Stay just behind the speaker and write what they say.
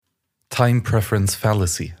Time preference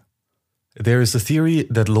fallacy. There is a theory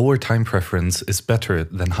that lower time preference is better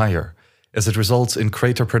than higher, as it results in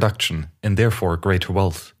greater production and therefore greater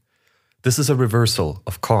wealth. This is a reversal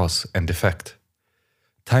of cause and effect.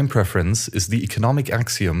 Time preference is the economic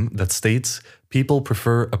axiom that states people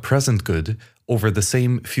prefer a present good over the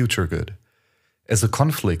same future good. As a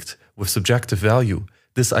conflict with subjective value,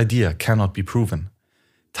 this idea cannot be proven.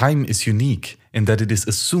 Time is unique in that it is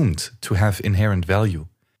assumed to have inherent value.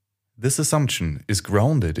 This assumption is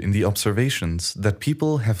grounded in the observations that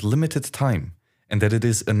people have limited time and that it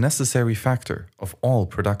is a necessary factor of all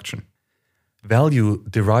production. Value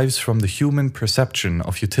derives from the human perception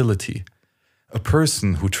of utility. A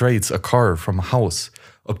person who trades a car from a house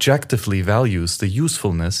objectively values the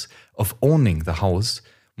usefulness of owning the house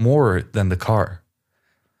more than the car.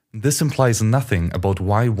 This implies nothing about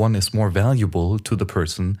why one is more valuable to the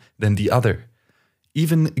person than the other,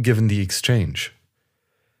 even given the exchange.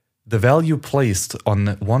 The value placed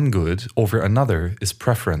on one good over another is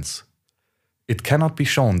preference. It cannot be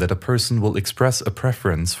shown that a person will express a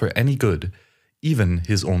preference for any good, even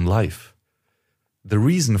his own life. The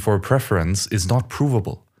reason for a preference is not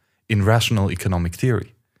provable in rational economic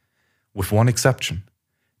theory, with one exception: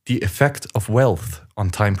 the effect of wealth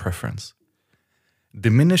on time preference.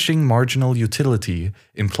 Diminishing marginal utility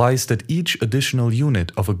implies that each additional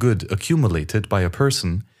unit of a good accumulated by a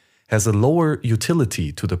person has a lower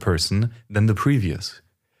utility to the person than the previous.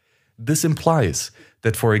 This implies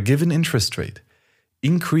that for a given interest rate,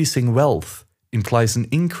 increasing wealth implies an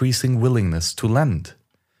increasing willingness to lend.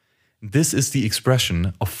 This is the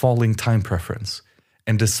expression of falling time preference,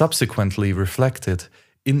 and is subsequently reflected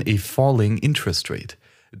in a falling interest rate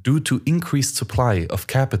due to increased supply of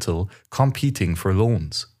capital competing for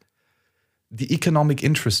loans. The economic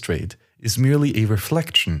interest rate is merely a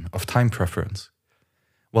reflection of time preference.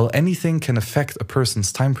 While anything can affect a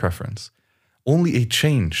person's time preference, only a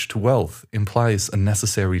change to wealth implies a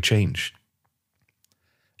necessary change.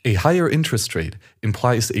 A higher interest rate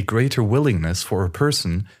implies a greater willingness for a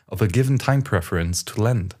person of a given time preference to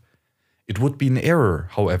lend. It would be an error,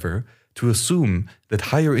 however, to assume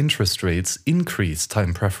that higher interest rates increase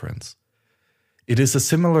time preference. It is a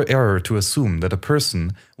similar error to assume that a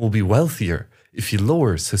person will be wealthier if he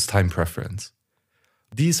lowers his time preference.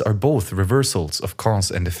 These are both reversals of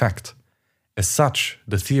cause and effect. As such,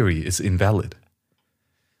 the theory is invalid.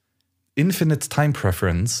 Infinite time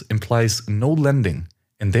preference implies no lending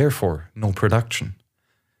and therefore no production.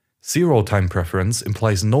 Zero time preference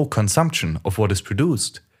implies no consumption of what is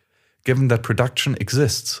produced. Given that production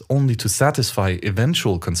exists only to satisfy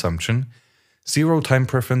eventual consumption, zero time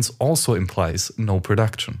preference also implies no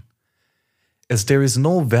production. As there is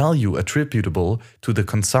no value attributable to the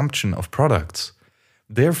consumption of products,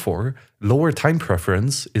 therefore, lower time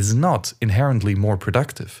preference is not inherently more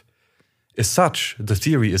productive. As such, the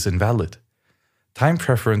theory is invalid. Time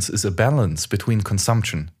preference is a balance between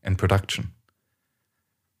consumption and production.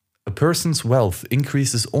 A person's wealth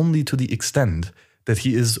increases only to the extent that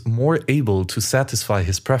he is more able to satisfy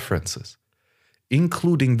his preferences,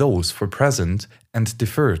 including those for present and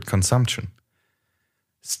deferred consumption.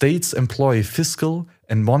 States employ fiscal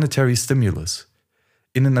and monetary stimulus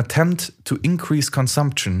in an attempt to increase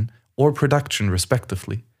consumption or production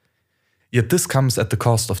respectively. Yet this comes at the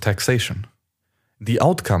cost of taxation. The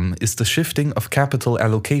outcome is the shifting of capital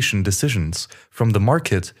allocation decisions from the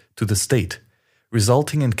market to the state,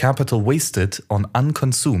 resulting in capital wasted on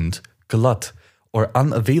unconsumed, glut, or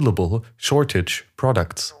unavailable shortage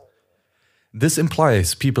products. This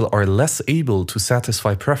implies people are less able to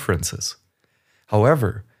satisfy preferences.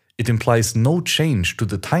 However, it implies no change to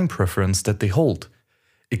the time preference that they hold,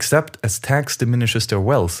 except as tax diminishes their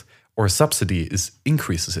wealth or subsidy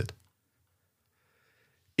increases it.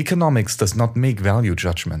 Economics does not make value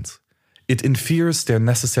judgments. It infers their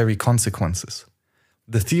necessary consequences.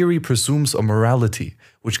 The theory presumes a morality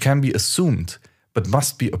which can be assumed but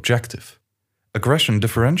must be objective. Aggression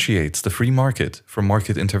differentiates the free market from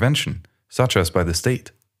market intervention, such as by the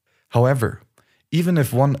state. However, even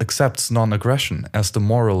if one accepts non-aggression as the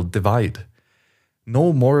moral divide,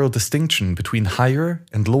 no moral distinction between higher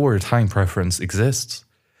and lower time preference exists.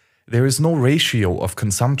 There is no ratio of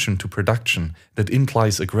consumption to production that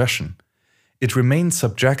implies aggression. It remains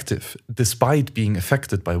subjective despite being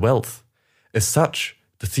affected by wealth. As such,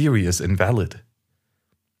 the theory is invalid.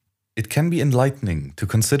 It can be enlightening to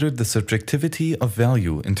consider the subjectivity of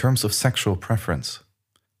value in terms of sexual preference.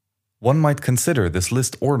 One might consider this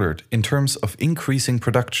list ordered in terms of increasing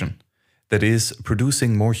production, that is,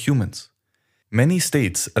 producing more humans. Many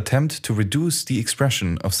states attempt to reduce the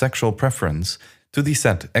expression of sexual preference to the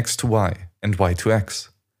set X to Y and Y to X.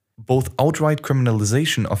 Both outright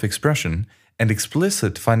criminalization of expression and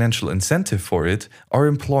explicit financial incentive for it are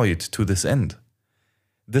employed to this end.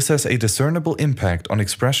 This has a discernible impact on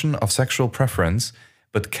expression of sexual preference,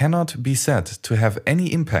 but cannot be said to have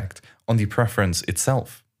any impact on the preference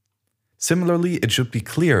itself. Similarly, it should be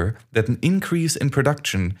clear that an increase in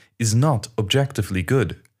production is not objectively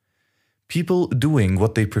good. People doing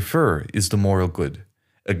what they prefer is the moral good,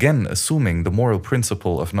 again assuming the moral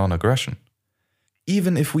principle of non-aggression.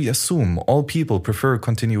 Even if we assume all people prefer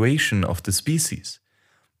continuation of the species,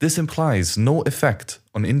 this implies no effect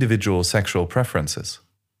on individual sexual preferences.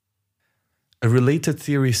 A related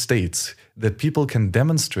theory states that people can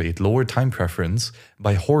demonstrate lower time preference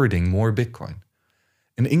by hoarding more Bitcoin.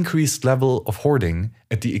 An increased level of hoarding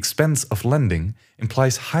at the expense of lending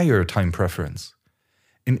implies higher time preference.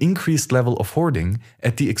 An increased level of hoarding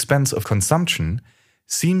at the expense of consumption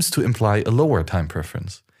seems to imply a lower time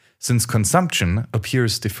preference, since consumption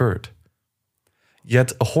appears deferred.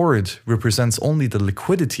 Yet a hoard represents only the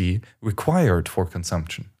liquidity required for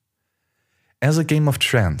consumption. As a game of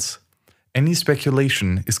chance, any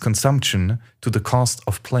speculation is consumption to the cost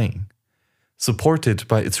of playing, supported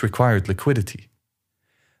by its required liquidity.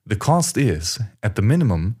 The cost is, at the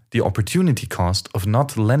minimum, the opportunity cost of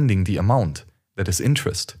not lending the amount, that is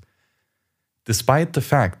interest. Despite the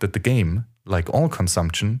fact that the game, like all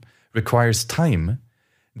consumption, requires time,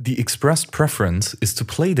 the expressed preference is to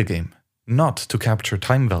play the game, not to capture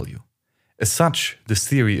time value. As such, this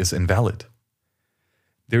theory is invalid.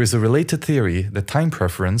 There is a related theory that time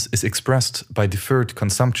preference is expressed by deferred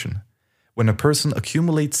consumption, when a person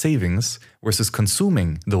accumulates savings versus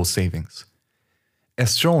consuming those savings.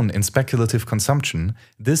 As shown in speculative consumption,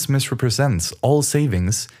 this misrepresents all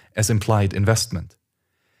savings as implied investment.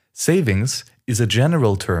 Savings is a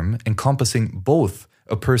general term encompassing both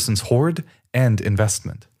a person's hoard and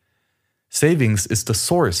investment. Savings is the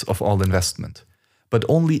source of all investment, but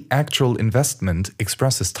only actual investment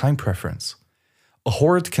expresses time preference. A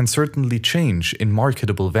hoard can certainly change in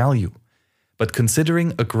marketable value, but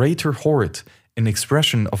considering a greater hoard an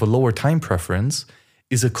expression of a lower time preference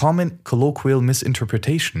is a common colloquial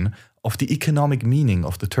misinterpretation of the economic meaning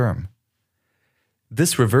of the term.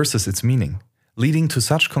 This reverses its meaning, leading to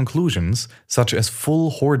such conclusions such as full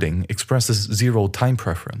hoarding expresses zero time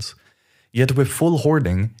preference. Yet with full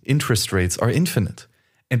hoarding, interest rates are infinite,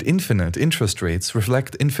 and infinite interest rates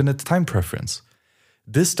reflect infinite time preference.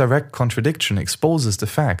 This direct contradiction exposes the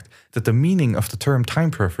fact that the meaning of the term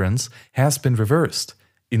time preference has been reversed,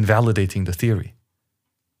 invalidating the theory.